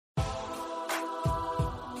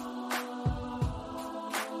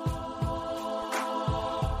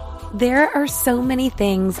There are so many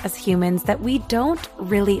things as humans that we don't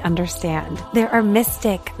really understand. There are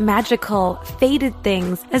mystic, magical, fated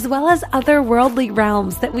things, as well as otherworldly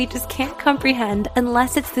realms that we just can't comprehend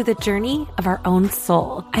unless it's through the journey of our own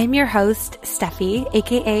soul. I'm your host, Steffi,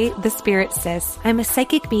 aka The Spirit Sis. I'm a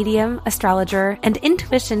psychic medium, astrologer, and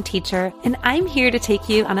intuition teacher, and I'm here to take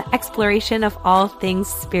you on an exploration of all things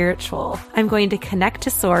spiritual. I'm going to connect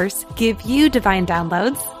to Source, give you divine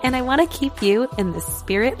downloads, and I want to keep you in the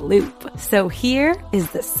spirit loop. So here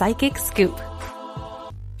is the Psychic Scoop.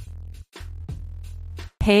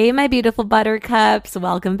 Hey, my beautiful buttercups.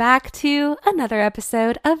 Welcome back to another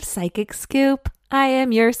episode of Psychic Scoop. I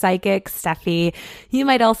am your psychic, Steffi. You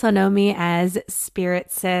might also know me as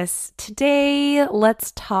Spirit Sis. Today,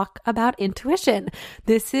 let's talk about intuition.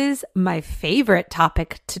 This is my favorite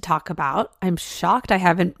topic to talk about. I'm shocked I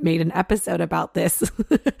haven't made an episode about this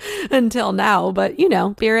until now, but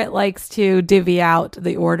Spirit likes to divvy out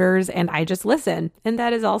the orders and I just listen. And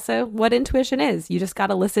that is also what intuition is. You just got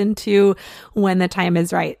to listen to when the time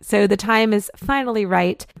is right. So the time is finally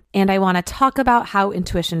right. And I want to talk about how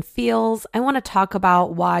intuition feels. I want to talk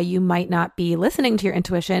about why you might not be listening to your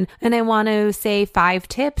intuition. And I want to say 5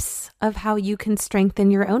 tips of how you can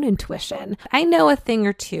strengthen your own intuition. I know a thing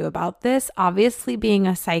or two about this, obviously being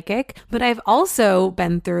a psychic, but I've also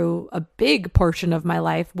been through a big portion of my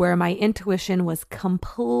life where my intuition was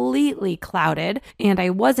completely clouded and I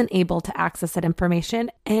wasn't able to access that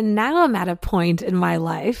information. And now I'm at a point in my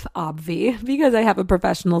life, because I have a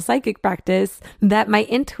professional psychic practice, that my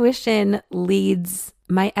intuition leads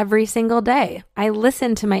my every single day. I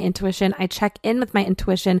listen to my intuition. I check in with my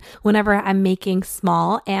intuition whenever I'm making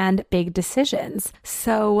small and big decisions.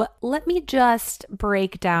 So let me just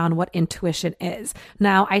break down what intuition is.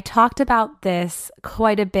 Now, I talked about this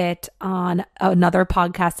quite a bit on another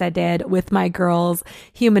podcast I did with my girls,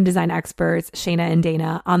 human design experts, Shayna and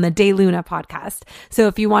Dana, on the Day Luna podcast. So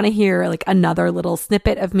if you want to hear like another little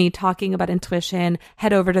snippet of me talking about intuition,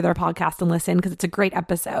 head over to their podcast and listen because it's a great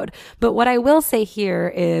episode. But what I will say here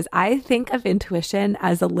is I think of intuition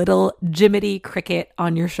as a little Jiminy Cricket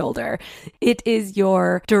on your shoulder. It is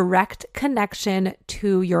your direct connection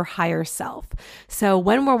to your higher self. So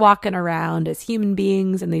when we're walking around as human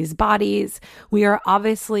beings in these bodies, we are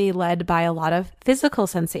obviously led by a lot of physical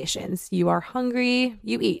sensations. You are hungry,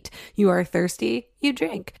 you eat. You are thirsty, you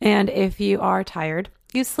drink. And if you are tired,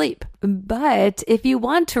 you sleep. But if you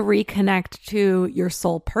want to reconnect to your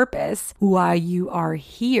soul purpose, why you are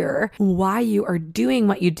here, why you are doing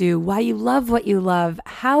what you do, why you love what you love,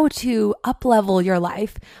 how to up-level your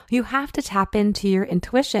life, you have to tap into your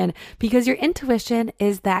intuition because your intuition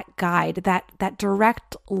is that guide, that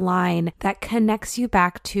direct line that connects you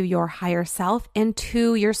back to your higher self and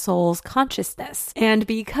to your soul's consciousness. And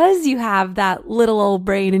because you have that little old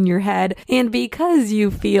brain in your head and because you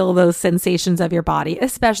feel those sensations of your body,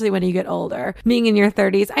 especially when you get older. Being in your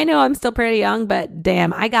 30s, I know I'm still pretty young, but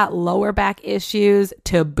damn, I got lower back issues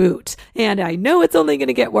to boot. And I know it's only going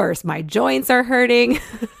to get worse. My joints are hurting.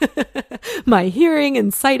 My hearing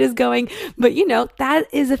and sight is going. But that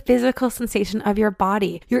is a physical sensation of your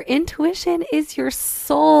body. Your intuition is your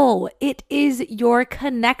soul. It is your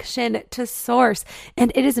connection to source.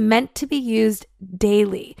 And it is meant to be used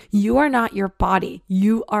daily. You are not your body.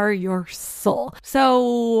 You are your soul.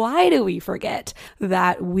 So why do we forget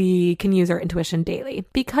that we can use our intuition daily?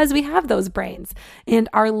 Because we have those brains and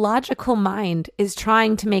our logical mind is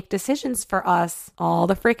trying to make decisions for us all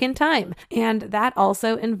the freaking time. And that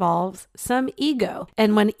also involves some ego.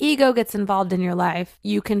 And when ego gets involved in your life,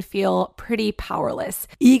 you can feel pretty powerless.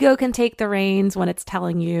 Ego can take the reins when it's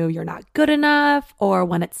telling you you're not good enough, or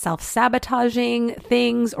when it's self-sabotaging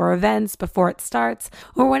things or events before it starts,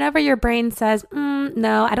 or whenever your brain says,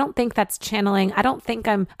 no, I don't think that's channeling. I don't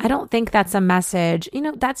think that's a message.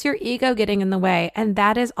 That's your ego getting in the way. And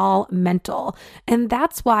that is all mental. And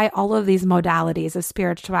that's why all of these modalities of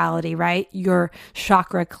spirituality, right? Your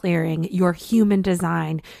chakra clearing, your human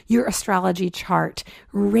design, your astrology chart,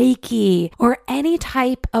 Reiki, or any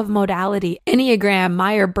type of modality, Enneagram,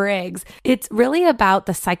 Myers-Briggs, it's really about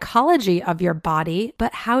the psychology of your body,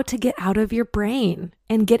 but how to get out of your brain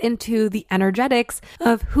and get into the energetics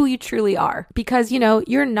of who you truly are. Because,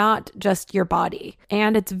 you're not just your body.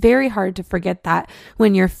 And it's very hard to forget that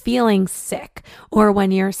when you're feeling sick or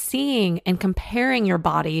when you're seeing and comparing your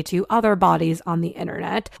body to other bodies on the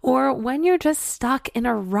internet, or when you're just stuck in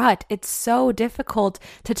a rut. It's so difficult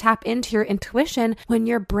to tap into your intuition when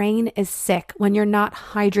your brain is sick, when you're not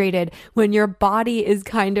hydrated, when your body is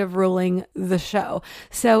kind of ruling the show.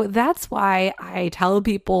 So that's why I tell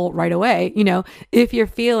people right away, if you're you're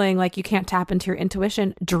feeling like you can't tap into your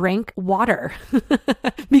intuition, drink water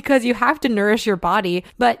because you have to nourish your body.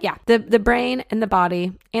 But yeah, the brain and the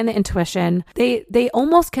body and the intuition, they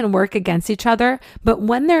almost can work against each other. But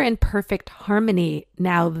when they're in perfect harmony,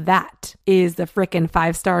 now that is the frickin'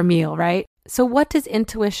 5-star meal, right? So what does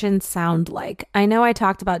intuition sound like? I know I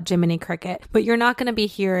talked about Jiminy Cricket, but you're not going to be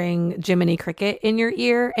hearing Jiminy Cricket in your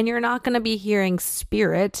ear, and you're not going to be hearing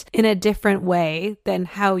spirit in a different way than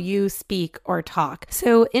how you speak or talk.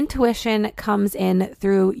 So intuition comes in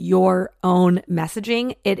through your own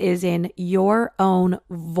messaging. It is in your own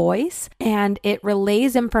voice, and it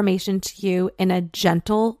relays information to you in a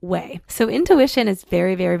gentle way. So intuition is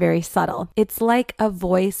very, very, very subtle. It's like a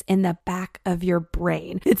voice in the back of your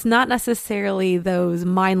brain. It's not necessarily those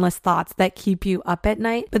mindless thoughts that keep you up at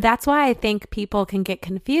night. But that's why I think people can get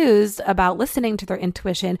confused about listening to their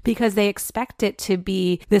intuition, because they expect it to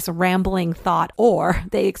be this rambling thought, or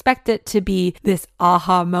they expect it to be this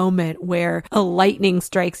aha moment where a lightning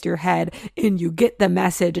strikes your head and you get the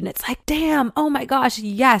message and it's like, damn, oh my gosh,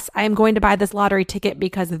 yes, I am going to buy this lottery ticket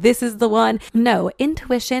because this is the one. No,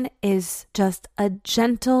 intuition is just a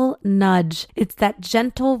gentle nudge. It's that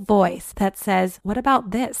gentle voice that says, what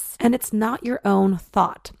about this? And it's not your own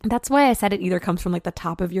thought. That's why I said it either comes from like the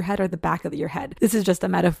top of your head or the back of your head. This is just a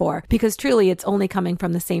metaphor, because truly it's only coming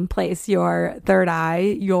from the same place, your third eye,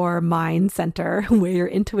 your mind center, where your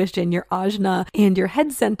intuition, your ajna, and your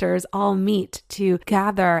head centers all meet to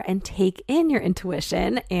gather and take in your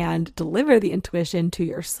intuition and deliver the intuition to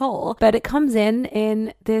your soul. But it comes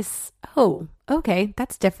in this, oh, okay,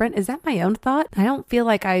 that's different. Is that my own thought? I don't feel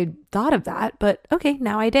like I thought of that, but okay,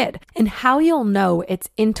 now I did. And how you'll know it's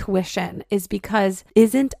intuition is because it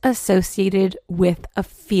isn't associated with a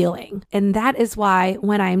feeling. And that is why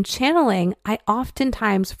when I'm channeling, I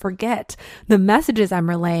oftentimes forget the messages I'm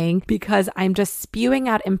relaying because I'm just spewing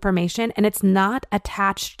out information and it's not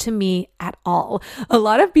attached to me at all. A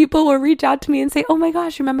lot of people will reach out to me and say, oh my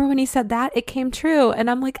gosh, remember when you said that? It came true. And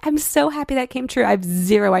I'm like, I'm so happy that came true. I have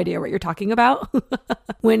zero idea what you're talking about.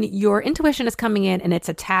 When your intuition is coming in and it's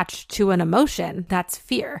attached to an emotion, that's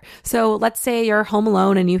fear. So let's say you're home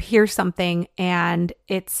alone and you hear something and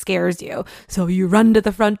it scares you. So you run to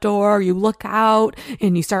the front door, you look out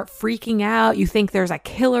and you start freaking out. You think there's a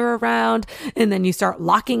killer around, and then you start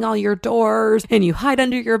locking all your doors and you hide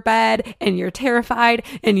under your bed and you're terrified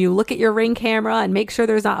and you look at your Ring camera and make sure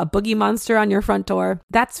there's not a boogie monster on your front door.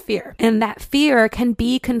 That's fear. And that fear can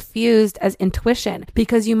be confused as intuition,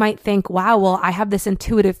 because you might think, wow, well, I have this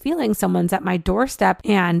intuitive feeling someone's at my doorstep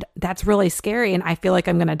and that's really scary and I feel like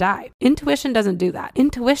I'm going to die. Intuition doesn't do that.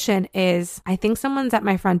 Intuition is, I think someone's at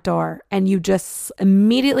my front door, and you just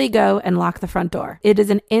immediately go and lock the front door. It is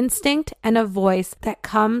an instinct and a voice that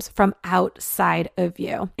comes from outside of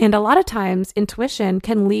you. And a lot of times intuition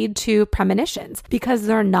can lead to premonitions because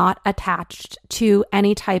they're not attached to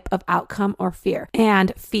any type of outcome or fear.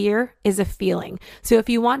 And fear is a feeling. So if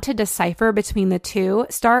you want to decipher between the two,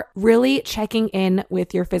 start really checking in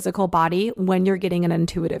with your physical body when you're getting an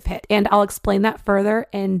intuitive hit. And I'll explain that further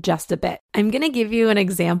in just a bit. I'm going to give you an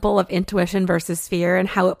example of intuition versus fear and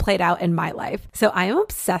how it played out in my life. So I am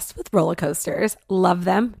obsessed with roller coasters, love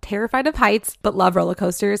them, terrified of heights, but love roller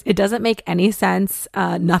coasters. It doesn't make any sense.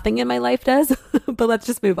 Nothing in my life does, but let's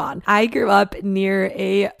just move on. I grew up near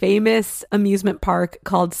a famous amusement park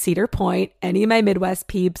called Cedar Point. Any of my Midwest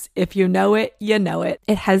peeps, if you know it, you know it.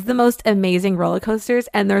 It has the most amazing roller coasters,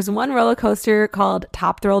 and there's one roller coaster called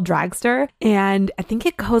Top Thrill Dragster, and I think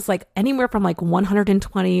it goes like anywhere from like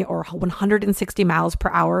 120 or 160 miles per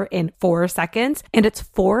hour in 4 seconds, and it's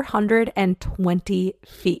 420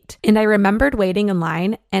 feet. And I remembered waiting in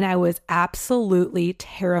line, and I was absolutely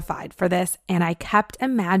terrified for this, and I kept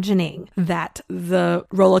imagining that the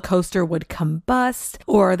roller coaster would combust,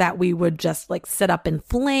 or that we would just like sit up in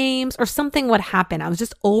flames, or something would happen. I was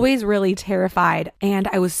just always really terrified, and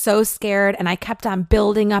I was so scared, and I kept on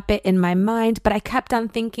building up it in my mind, but I kept on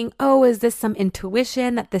thinking, oh, is this some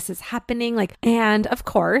intuition that this is happening? And of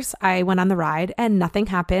course, I went on the ride and nothing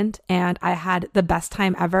happened, and I had the best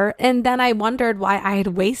time ever. And then I wondered why I had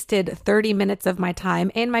wasted 30 minutes of my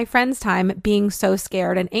time and my friend's time being so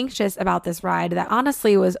scared and anxious about this ride that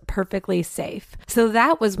honestly was perfectly safe. So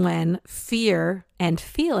that was when fear and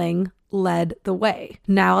feeling led the way.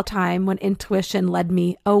 Now a time when intuition led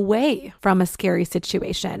me away from a scary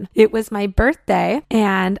situation. It was my birthday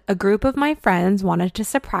and a group of my friends wanted to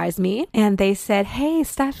surprise me and they said, "Hey,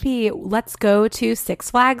 Steffi, let's go to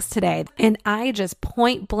Six Flags today." And I just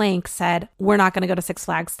point blank said, "We're not going to go to Six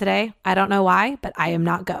Flags today. I don't know why, but I am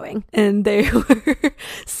not going." And they were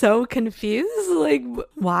so confused. Like,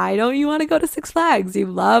 why don't you want to go to Six Flags? You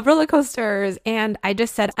love roller coasters. And I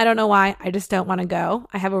just said, "I don't know why. I just don't want to go.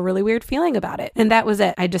 I have a really weird feeling about it." And that was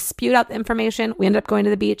it. I just spewed out the information. We ended up going to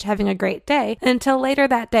the beach, having a great day until later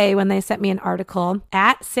that day when they sent me an article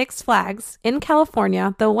at Six Flags in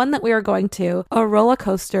California, the one that we were going to, a roller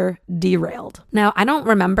coaster derailed. Now, I don't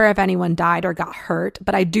remember if anyone died or got hurt,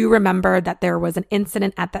 but I do remember that there was an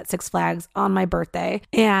incident at that Six Flags on my birthday,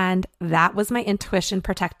 and that was my intuition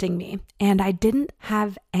protecting me. And I didn't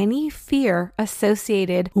have any fear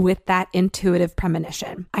associated with that intuitive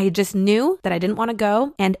premonition. I just knew that I didn't want to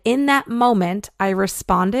go, and in that moment, I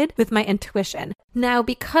responded with my intuition. Now,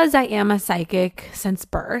 because I am a psychic since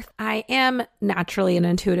birth, I am naturally an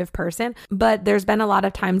intuitive person, but there's been a lot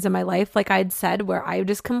of times in my life, like I'd said, where I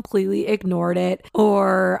just completely ignored it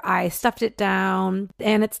or I stuffed it down.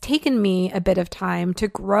 And it's taken me a bit of time to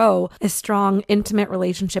grow a strong, intimate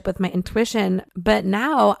relationship with my intuition. But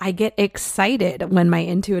now I get excited when my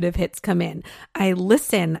intuitive hits come in. I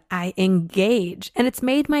listen, I engage, and it's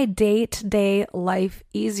made my day-to-day life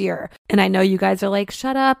easier. And I know you guys are like,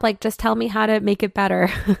 "Shut up, like just tell me how to make it better."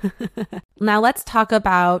 Now let's talk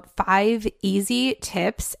about 5 easy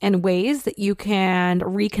tips and ways that you can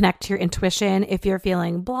reconnect to your intuition if you're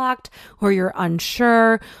feeling blocked or you're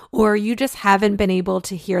unsure or you just haven't been able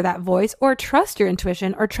to hear that voice or trust your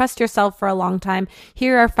intuition or trust yourself for a long time.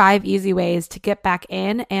 Here are 5 easy ways to get back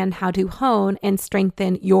in and how to hone and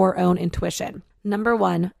strengthen your own intuition. Number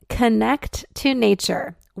 1, connect to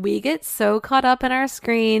nature. We get so caught up in our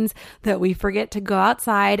screens that we forget to go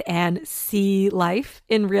outside and see life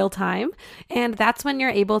in real time. And that's when you're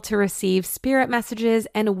able to receive spirit messages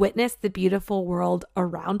and witness the beautiful world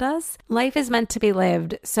around us. Life is meant to be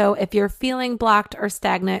lived. So if you're feeling blocked or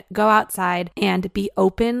stagnant, go outside and be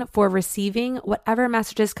open for receiving whatever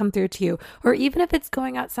messages come through to you. Or even if it's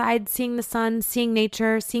going outside, seeing the sun, seeing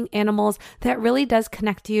nature, seeing animals, that really does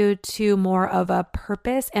connect you to more of a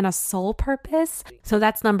purpose and a soul purpose. So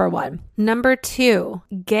that's number 1. Number 2,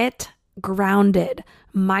 get grounded.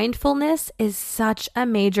 Mindfulness is such a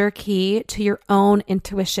major key to your own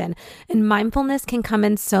intuition, and mindfulness can come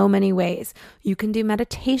in so many ways. You can do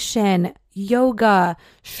meditation, yoga,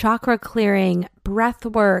 chakra clearing, breath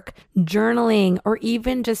work, journaling, or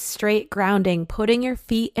even just straight grounding, putting your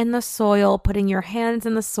feet in the soil, putting your hands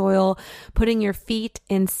in the soil, putting your feet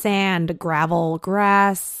in sand, gravel,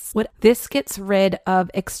 grass. This gets rid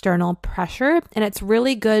of external pressure, and it's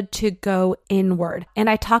really good to go inward. And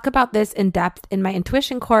I talk about this in depth in my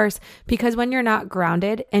intuition course because when you're not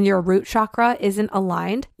grounded and your root chakra isn't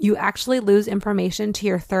aligned, you actually lose information to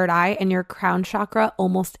your third eye and your crown chakra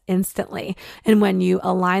almost instantly. And when you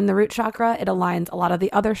align the root chakra, it aligns a lot of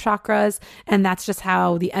the other chakras, and that's just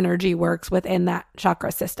how the energy works within that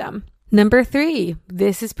chakra system. Number 3,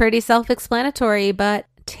 this is pretty self-explanatory, but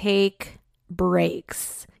take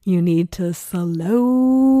breaks. You need to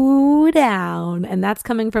slow down. And that's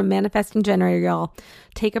coming from Manifesting Generator, y'all.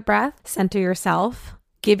 Take a breath, center yourself,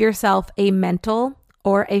 give yourself a mental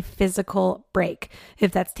or a physical break.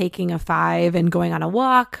 If that's taking a 5 and going on a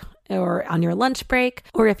walk, or on your lunch break,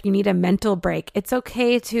 or if you need a mental break, it's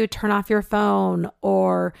okay to turn off your phone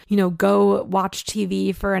or, go watch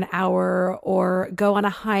TV for an hour or go on a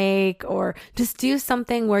hike or just do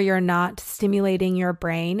something where you're not stimulating your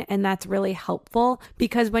brain. And that's really helpful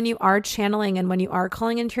because when you are channeling and when you are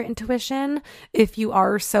calling into your intuition, if you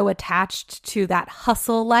are so attached to that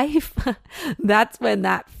hustle life, that's when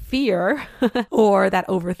that fear or that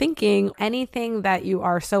overthinking, anything that you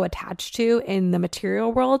are so attached to in the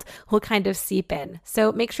material world will kind of seep in.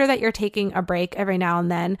 So make sure that you're taking a break every now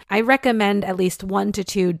and then. I recommend at least 1 to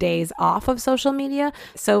 2 days off of social media.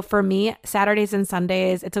 So for me, Saturdays and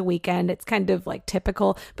Sundays, it's a weekend. It's kind of like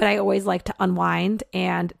typical, but I always like to unwind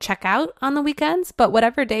and check out on the weekends. But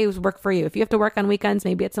whatever days work for you. If you have to work on weekends,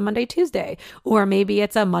 maybe it's a Monday, Tuesday, or maybe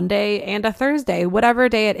it's a Monday and a Thursday. Whatever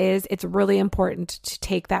day it is, it's really important to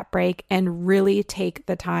take that break and really take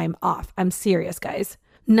the time off. I'm serious, guys.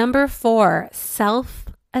 Number 4,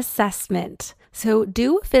 self-assessment. So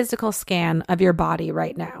do a physical scan of your body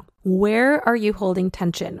right now. Where are you holding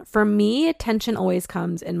tension? For me, tension always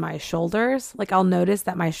comes in my shoulders. Like I'll notice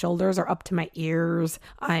that my shoulders are up to my ears.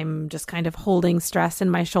 I'm just kind of holding stress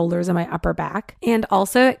in my shoulders and my upper back. And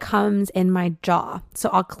also it comes in my jaw. So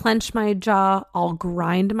I'll clench my jaw, I'll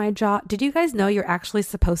grind my jaw. Did you guys know you're actually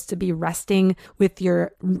supposed to be resting with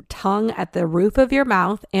your tongue at the roof of your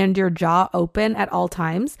mouth and your jaw open at all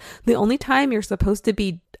times? The only time you're supposed to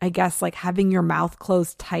be, I guess, like having your mouth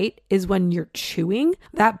closed tight is when you're chewing.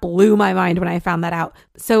 That blew my mind when I found that out.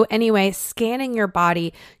 So anyway, scanning your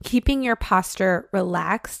body, keeping your posture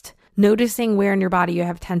relaxed, noticing where in your body you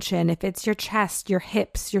have tension. If it's your chest, your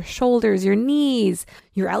hips, your shoulders, your knees,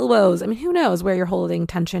 your elbows. I mean, who knows where you're holding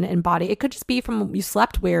tension in body? It could just be from you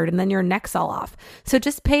slept weird and then your neck's all off. So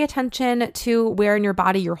just pay attention to where in your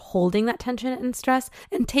body you're holding that tension and stress,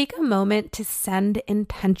 and take a moment to send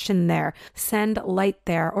intention there, send light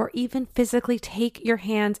there, or even physically take your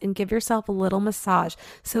hands and give yourself a little massage.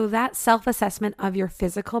 So that self-assessment of your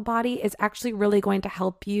physical body is actually really going to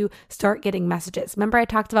help you start getting messages. Remember I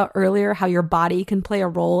talked about earlier how your body can play a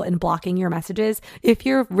role in blocking your messages? If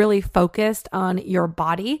you're really focused on your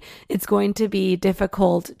body, it's going to be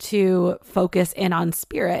difficult to focus in on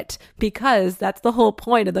spirit, because that's the whole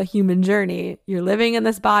point of the human journey. You're living in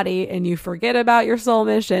this body and you forget about your soul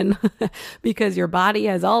mission because your body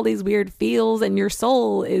has all these weird feels and your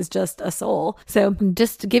soul is just a soul. So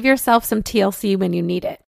just give yourself some TLC when you need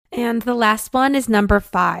it. And the last one is number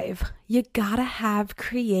 5. You gotta have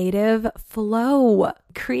creative flow.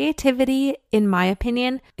 Creativity, in my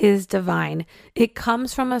opinion, is divine. It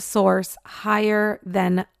comes from a source higher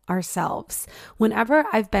than ourselves. Whenever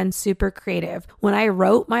I've been super creative, when I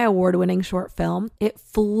wrote my award-winning short film, it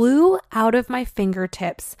flew out of my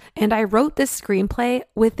fingertips, and I wrote this screenplay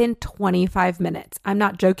within 25 minutes. I'm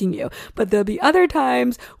not joking you, but there'll be other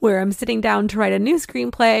times where I'm sitting down to write a new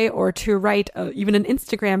screenplay or to write even an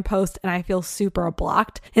Instagram post, and I feel super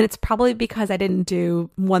blocked, and it's probably because I didn't do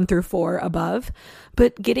 1 through 4 above.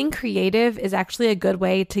 But getting creative is actually a good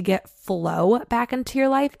way to get flow back into your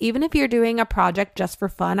life. Even if you're doing a project just for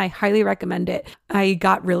fun, I highly recommend it. I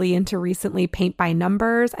got really into recently paint by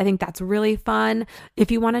numbers. I think that's really fun. If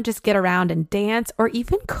you want to just get around and dance, or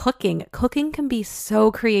even cooking can be so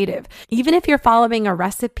creative. Even if you're following a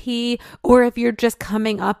recipe, or if you're just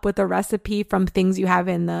coming up with a recipe from things you have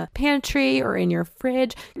in the pantry or in your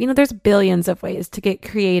fridge, there's billions of ways to get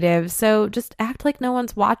creative. So just act like no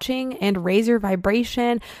one's watching and raise your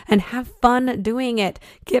vibration and have fun doing it.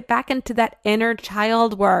 Get back into that inner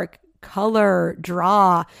child work. Color,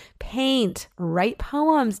 draw, paint, write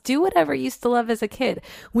poems, do whatever you used to love as a kid.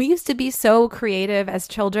 We used to be so creative as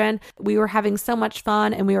children. We were having so much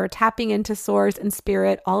fun and we were tapping into source and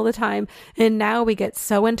spirit all the time. And now we get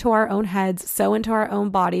so into our own heads, so into our own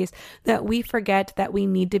bodies, that we forget that we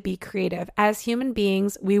need to be creative. As human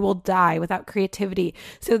beings, we will die without creativity.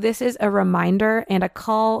 So this is a reminder and a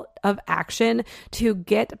call of action to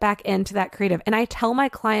get back into that creative. And I tell my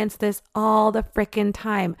clients this all the freaking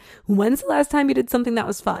time. When's the last time you did something that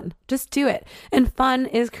was fun? Just do it. And fun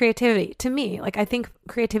is creativity to me. Like, I think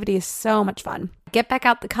creativity is so much fun. Get back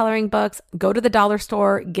out the coloring books, go to the dollar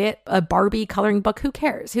store, get a Barbie coloring book. Who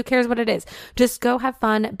cares? Who cares what it is? Just go have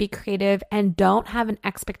fun, be creative, and don't have an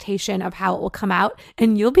expectation of how it will come out.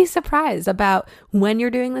 And you'll be surprised about when you're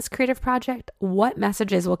doing this creative project, what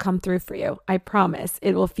messages will come through for you. I promise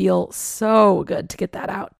it will feel so good to get that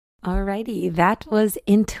out. Alrighty, that was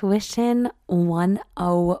Intuition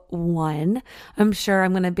 101. I'm sure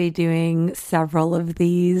I'm going to be doing several of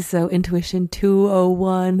these. So Intuition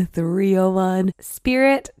 201, 301.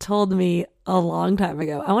 Spirit told me a long time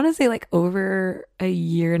ago, I want to say like over a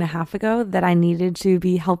year and a half ago, that I needed to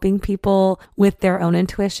be helping people with their own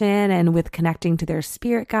intuition and with connecting to their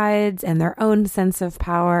spirit guides and their own sense of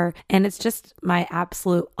power. And it's just my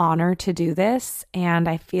absolute honor to do this. And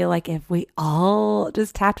I feel like if we all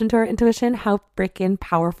just tapped into our intuition, how freaking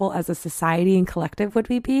powerful as a society and collective would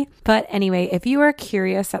we be? But anyway, if you are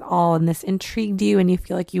curious at all and this intrigued you and you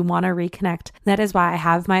feel like you want to reconnect, that is why I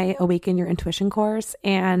have my Awaken Your Intuition course.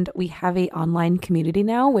 And we have a online community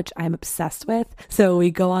now, which I'm obsessed with. So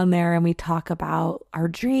we go on there and we talk about our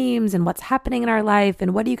dreams and what's happening in our life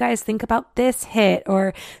and what do you guys think about this hit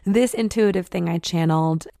or this intuitive thing I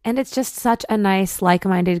channeled. And it's just such a nice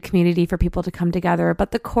like-minded community for people to come together.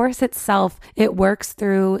 But the course itself, it works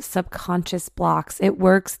through subconscious blocks. It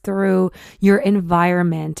works through your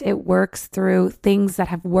environment. It works through things that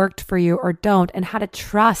have worked for you or don't, and how to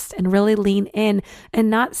trust and really lean in and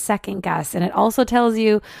not second guess. And it also tells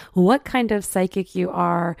you what kind of psychic you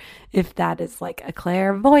are, if that is like a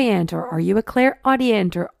clairvoyant, or are you a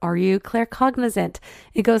clairaudient, or are you claircognizant?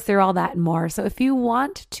 It goes through all that and more. So if you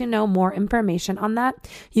want to know more information on that,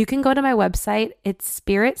 you can go to my website. It's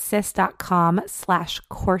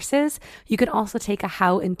spiritsis.com/courses. You can also take a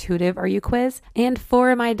How Intuitive Are You quiz. And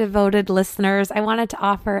for my devoted listeners, I wanted to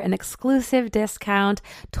offer an exclusive discount,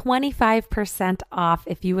 25% off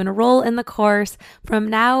if you enroll in the course from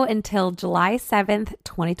now until July 7th,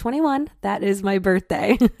 2021. That is my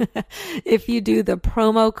birthday. If you do the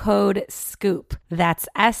promo code SCOOP, that's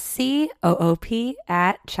SCOOP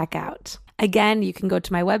at checkout. Again, you can go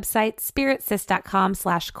to my website,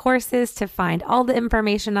 spiritsis.com/courses, to find all the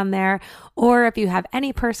information on there. Or if you have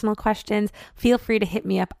any personal questions, feel free to hit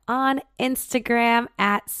me up on Instagram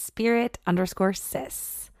at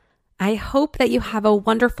spirit_sis. I hope that you have a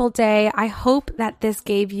wonderful day. I hope that this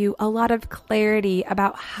gave you a lot of clarity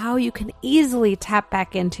about how you can easily tap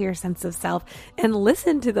back into your sense of self and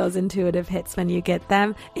listen to those intuitive hits when you get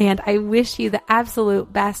them. And I wish you the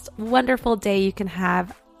absolute best, wonderful day you can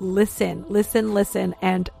have. Listen,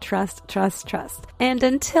 and trust. And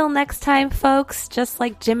until next time, folks, just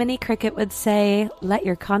like Jiminy Cricket would say, let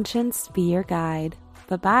your conscience be your guide.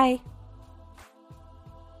 Bye-bye.